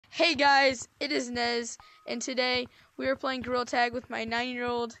Hey guys, it is Nez, and today we are playing Gorilla Tag with my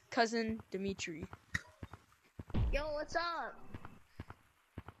 9-year-old cousin, Demetri. Yo, what's up?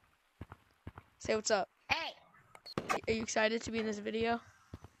 Say what's up. Hey! Are you excited to be in this video?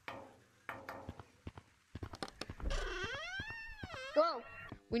 Go!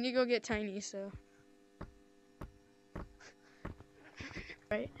 We need to go get Tiny, so...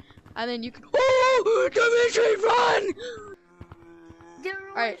 Right? And then you can... Oh! Demetri, run!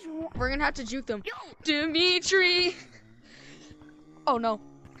 Alright, we're gonna have to juke them. Yo! Demetri! Oh no.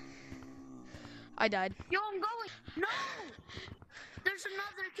 I died. Yo, I'm going! No! There's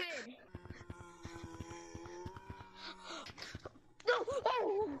another kid! No!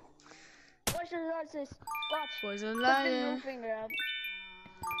 Oh! Watch this. Watch. Was a Put the liar. middle finger up.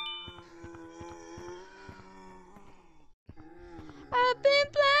 I've been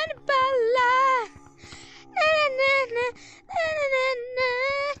blinded by life.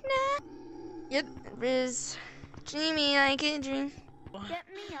 Yep, it is dreamy like a dream. Get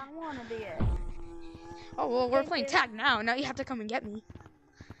me, I wanna be it. Oh, well, we're playing tag now. Now you have to come and get me.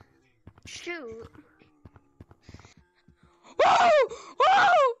 Shoot. Whoa! Whoa!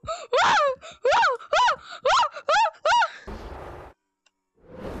 Whoa! Whoa! Whoa!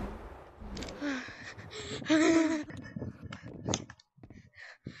 Whoa!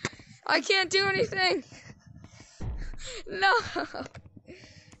 I can't do anything. No.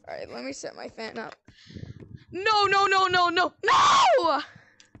 Alright, let me set my fan up. No, no, no, no, no, no!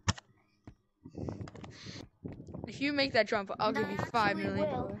 If you make that jump, I'll give you $5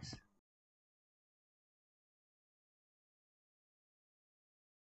 million.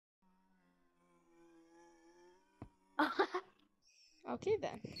 Okay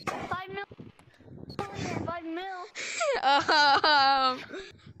then. 5 mil. 5 mil.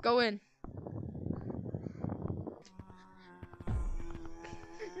 Go in.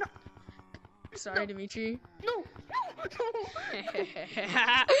 No. Sorry, no. Demetri. No.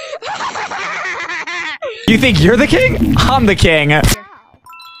 You think you're the king? I'm the king. Wow.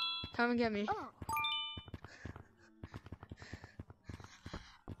 Come and get me. Oh.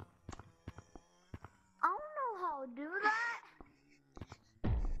 I don't know how to do that.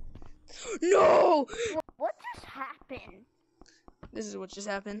 No! What just happened? This is what just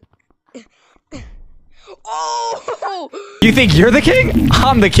happened. Oh! You think you're the king?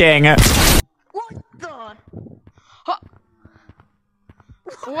 I'm the king. What the? Huh.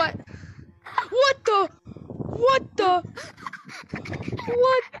 What? What the? What the?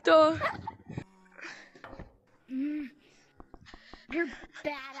 What the? You're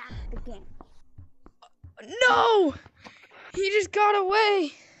bad at the game. No! He just got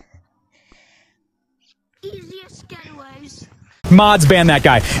away. Easiest getaways. Mods ban that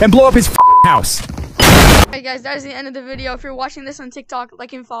guy and blow up his house. Alright guys, that is the end of the video. If you're watching this on TikTok,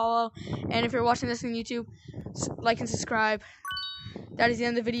 like and follow. And if you're watching this on YouTube, like and subscribe. That is the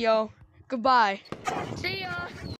end of the video. Goodbye. See ya.